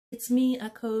it's me,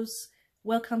 Akos.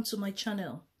 Welcome to my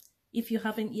channel. If you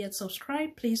haven't yet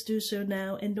subscribed, please do so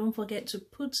now, and don't forget to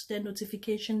put the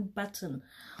notification button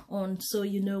on so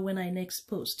you know when I next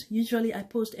post. Usually I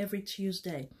post every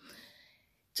Tuesday.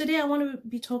 Today I want to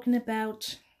be talking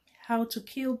about how to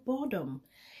kill boredom.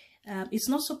 It's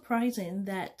not surprising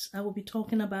that I will be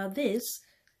talking about this,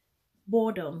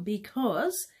 boredom,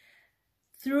 because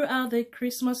throughout the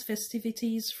Christmas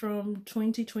festivities from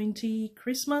 2020,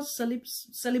 Christmas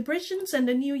celebrations and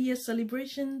the New Year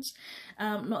celebrations,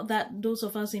 not that those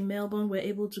of us in Melbourne were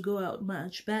able to go out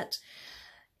much, but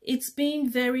it's been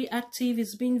very active,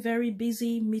 it's been very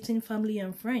busy meeting family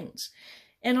and friends,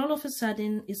 and all of a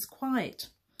sudden it's quiet.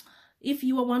 If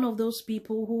you are one of those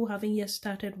people who haven't yet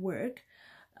started work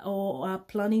or are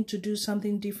planning to do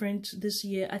something different this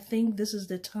year, I think this is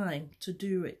the time to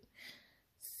do it.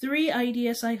 3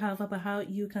 ideas I have about how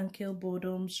you can kill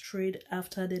boredom straight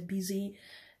after the busy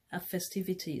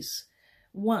festivities.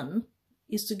 1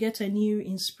 is to get a new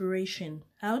inspiration.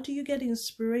 How do you get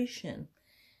inspiration?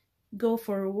 Go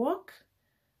for a walk,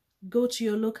 go to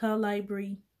your local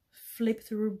library, flip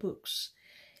through books.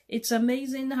 It's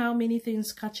amazing how many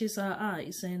things catches our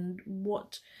eyes and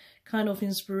what kind of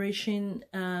inspiration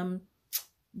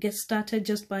gets started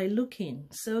just by looking.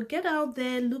 So get out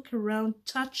there, look around,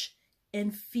 touch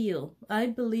and feel. I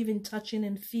believe in touching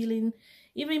and feeling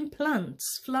even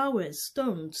plants, flowers,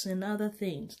 stones, and other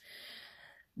things.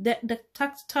 The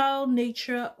tactile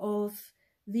nature of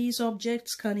these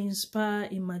objects can inspire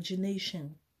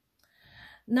imagination.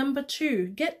 Number 2,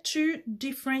 get 2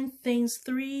 different things,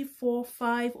 3, 4,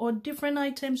 5, or different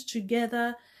items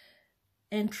together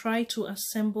and try to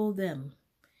assemble them.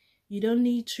 You don't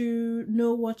need to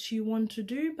know what you want to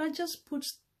do, but just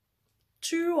put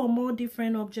 2 or more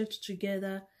different objects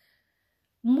together,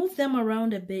 move them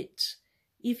around a bit.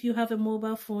 If you have a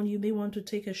mobile phone, you may want to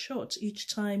take a shot each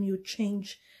time you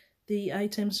change the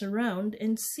items around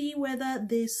and see whether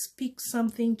they speak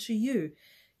something to you.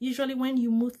 Usually when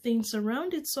you move things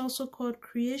around, it's also called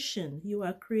creation. You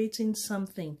are creating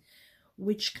something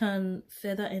which can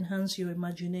further enhance your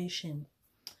imagination.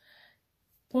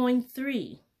 Point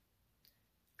 3,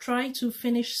 try to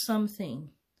finish something.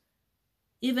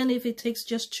 Even if it takes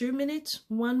just 2 minutes,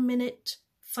 1 minute,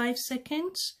 5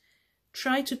 seconds,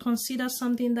 try to consider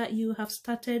something that you have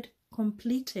started,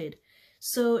 completed.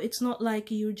 So it's not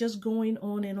like you're just going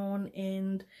on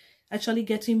and actually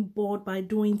getting bored by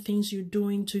doing things you're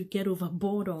doing to get over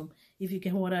boredom, if you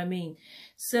get what I mean.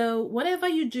 So whatever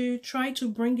you do, try to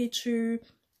bring it to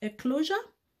a closure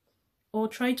or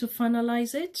try to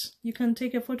finalize it. You can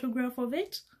take a photograph of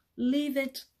it, leave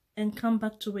it, and come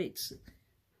back to it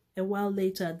a while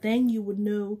later. Then you would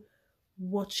know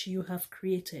what you have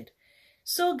created.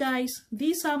 So guys,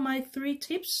 these are my 3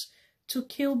 tips to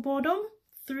kill boredom,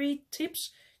 3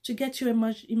 tips to get your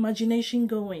imagination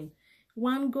going.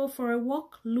 1, go for a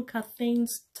walk, look at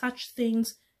things, touch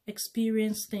things,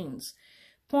 experience things.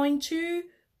 Point 2,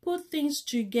 put things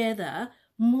together,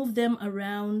 move them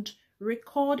around,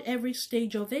 record every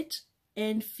stage of it,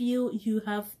 and feel you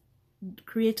have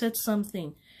created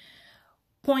something.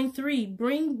 Point 3,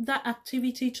 bring that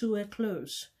activity to a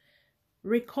close.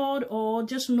 Record or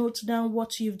just note down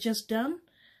what you've just done.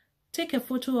 Take a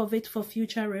photo of it for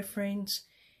future reference.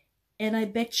 And I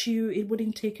bet you it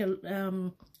wouldn't take a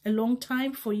long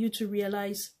time for you to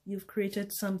realize you've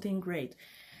created something great.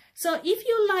 So if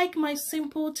you like my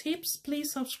simple tips,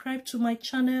 please subscribe to my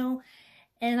channel.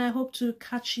 And I hope to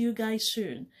catch you guys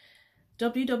soon.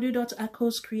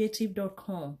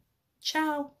 www.akoscreative.com.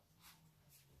 Ciao.